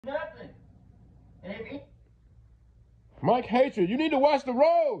Mike Hatred, you need to watch the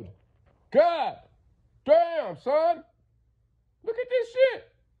road. God damn, son. Look at this shit.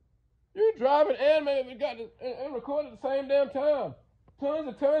 You driving and recording at the same damn time.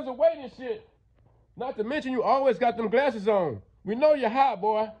 Tons of weight and shit. Not to mention you always got them glasses on. We know you're hot,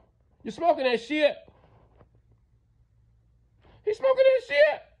 boy. You're smoking that shit. He's smoking that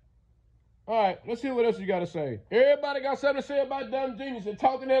shit. All right, let's hear what else you got to say. Everybody got something to say about Dumb Genius and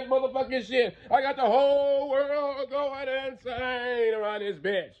talking that motherfucking shit. I got the whole world going insane around this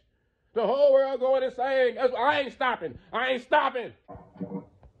bitch. The whole world going insane. I ain't stopping. I ain't stopping.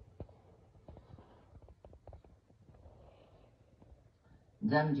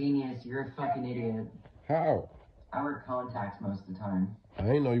 Dumb Genius, you're a fucking idiot. How? I wear contacts most of the time. I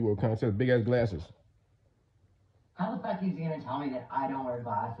ain't know you wore contacts, big ass glasses. How the fuck is he gonna tell me that I don't wear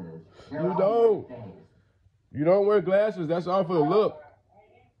glasses? They're You don't. You don't wear glasses. That's all for the look.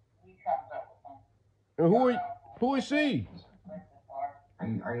 And who is she?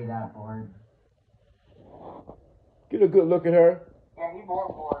 Are you that bored? Get a good look at her. Yeah, he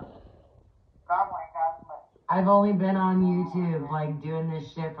bored. I've only been on YouTube, like, doing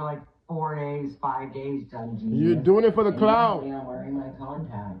this shit for, like, 4 days, 5 days, Dumb Genius. You're doing it for the clout. I'm wearing my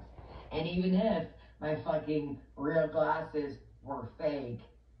contacts. And even if my fucking real glasses were fake,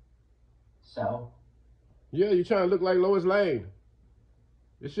 so? Yeah, you're trying to look like Lois Lane.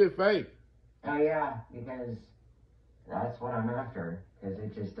 This shit fake. Oh, yeah, because that's what I'm after. Because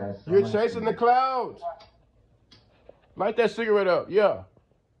it just does so You're much chasing the clouds. Light that cigarette up. Yeah.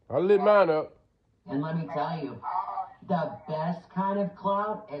 I lit mine up. And let me tell you, the best kind of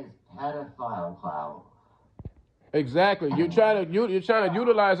clout is pedophile clout. Exactly. You're trying to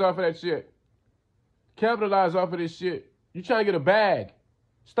utilize off of that shit. Capitalize off of this shit. You're trying to get a bag.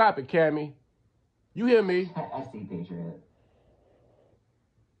 Stop it, Kammie. You hear me? I see Patriot.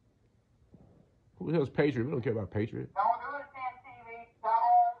 Who the hell's Patriot? We don't care about Patriot.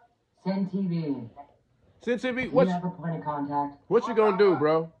 Send TV. Send TV? You have a point of contact. What you gonna do,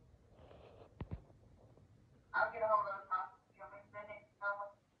 bro?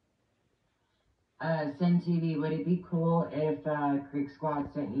 Send TV. Would it be cool if Creek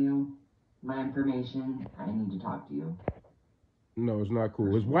Squad sent you my information? I need to talk to you. No, it's not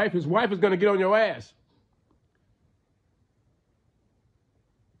cool. His wife is gonna get on your ass.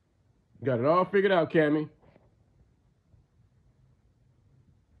 Got it all figured out, Kammie.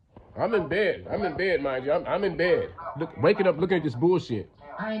 I'm in bed. I'm in bed, mind you. I'm in bed. Waking up looking at this bullshit.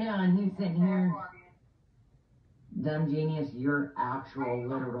 I know, and he's sitting here. Dumb Genius, you're actual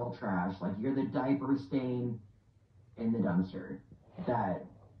literal trash. Like, you're the diaper stain in the dumpster that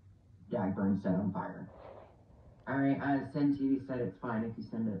Jack Burns set on fire. Alright, Send TV said it's fine if you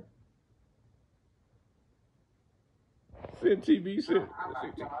send it. Send TV, send.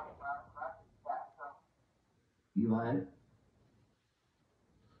 You what?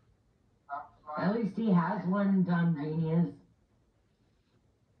 At least he has one, Dumb Genius.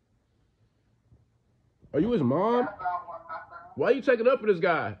 Are you his mom? Why are you taking up for this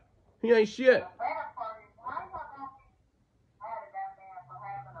guy? He ain't shit.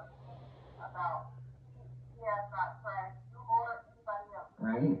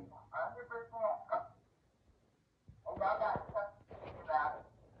 Right?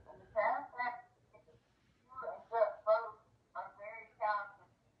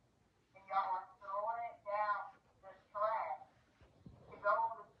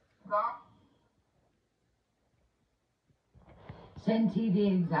 Send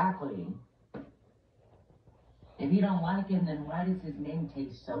TV, exactly. If you don't like him, then why does his name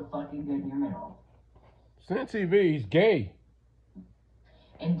taste so fucking good in your mouth? Send TV, he's gay.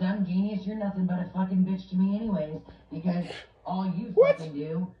 And Dumb Genius, you're nothing but a fucking bitch to me anyways, because all you fucking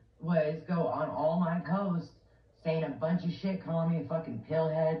do was go on all my posts saying a bunch of shit, calling me a fucking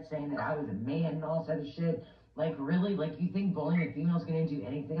pillhead, saying that I was a man and all this other shit. Like, really? Like, you think bullying a female's gonna do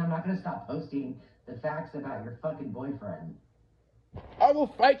anything? I'm not gonna stop posting the facts about your fucking boyfriend. I will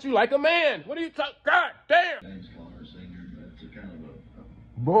fight you like a man. What are you talking? God damn. James Conner Sr., that's a kind of a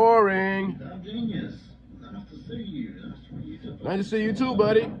Boring. Dumb Genius. Nice to see you. Nice to see you too,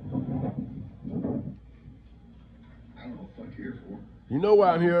 buddy. I don't know what the fuck you're here for. You know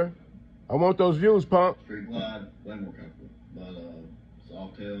why I'm here. I want those views, punk. Street glide, way more comfortable. But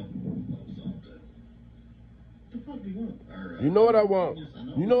soft tail, no soft tail. What the fuck do you want? Or, You know what I want.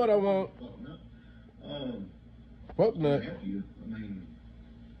 You know what I want. Fuck can I nut. help you? I mean,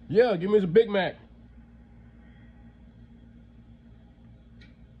 Yeah, give me some Big Mac.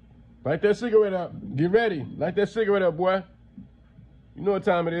 Light that cigarette up. Get ready. Light that cigarette up, boy. You know what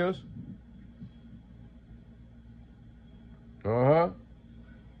time it is. yeah.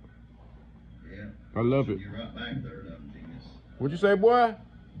 I love it. You're right back there, genius. What'd you say, boy?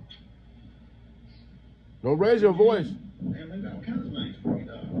 Don't raise your voice. Man, they got all kinds of names for you,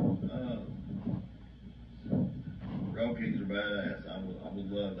 dog. Road keys are badass. I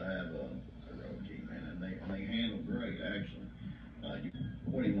would love to have a road key, man, and they handle great, actually.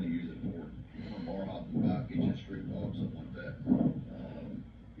 What do you want to use it for? You want a bar hopping bike, get you a street walk, something like that.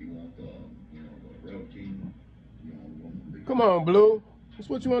 You want the road key. Come on, Blue. That's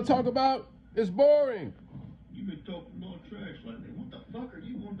what you want to talk about? It's boring. You've been talking a lot of trash lately. What the fuck are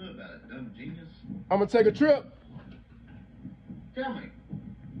you going to do about it, dumb genius? I'm going to take a trip. Tell me.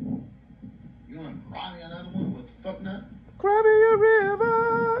 You want to cry me another one with the fuck nut? Cry me a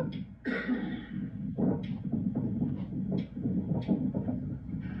river.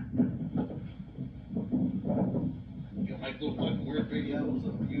 You'll make little fucking weird videos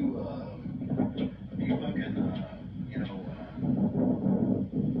of you fucking,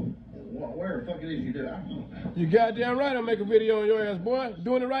 where the fuck it is you do. I don't know, man. You goddamn right I'll make a video on your ass, boy.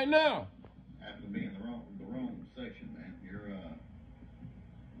 Doing it right now. Happen to be in the wrong section, man. You're,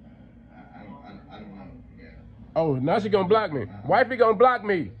 I don't know. Yeah. Oh, now she gonna block me. Wifey gonna block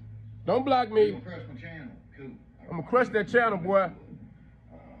me. Don't block You're me. gonna crush my channel. Cool. I'm gonna crush that channel, boy.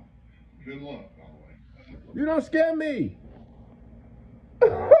 Good luck, by the way. You don't scare me.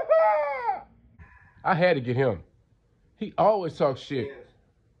 I had to get him. He always talks shit. Yes.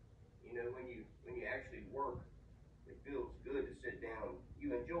 You know, when you actually work, it feels good to sit down.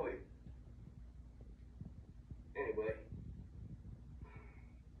 You enjoy it. Anyway,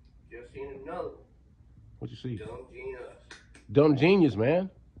 just seen another one. What you see? Dumb genius. Dumb genius, man.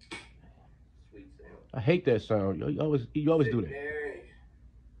 Sweet sound. I hate that sound. You always do Sitting that. there and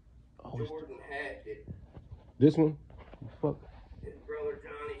Always. Jordan Hatchet. This one? Fuck. His brother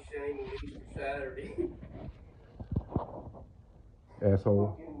Johnny sent him Easter Saturday.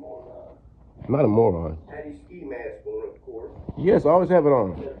 Asshole. Fucking moron. Not a moron. Had his ski mask on, of course. Yes, always have it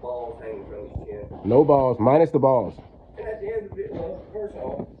on. His balls hanging from his chin. No balls, minus the balls. And at the end of it, well, first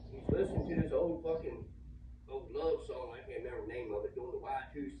off, he's listening to this old love song. I can't remember the name of it, doing the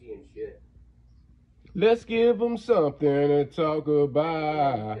Y2C and shit. Let's give them something to talk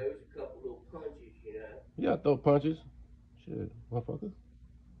about. There was a couple little punches, you know. Yeah, throw punches. Shit, motherfucker.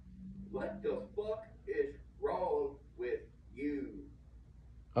 What the fuck is wrong with you?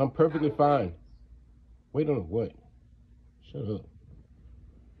 I'm perfectly fine. Wait on what? Shut up.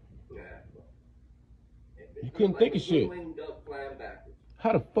 You couldn't think of shit.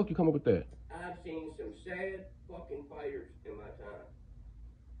 How the fuck you come up with that? I've seen some sad fucking fighters in my time.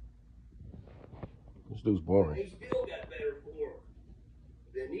 This dude's boring. They still got better form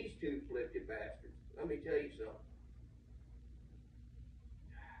than these two afflicted bastards. Let me tell you something.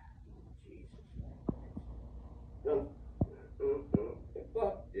 Jesus.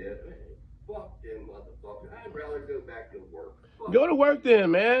 Fuck them motherfuckers. I'd rather go back to work. Fuck. Go to work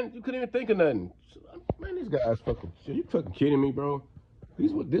then, man. You couldn't even think of nothing. Man, these guys fucking shit. You fucking kidding me, bro?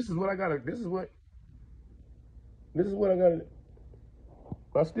 This is what I gotta. This is what I gotta.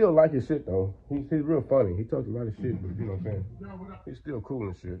 I still like his shit though. He's real funny. He talks a lot of shit, but you know what I'm saying? He's still cool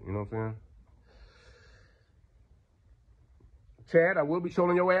and shit. You know what I'm saying? Chad, I will be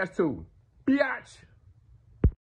trolling your ass too. Biatch.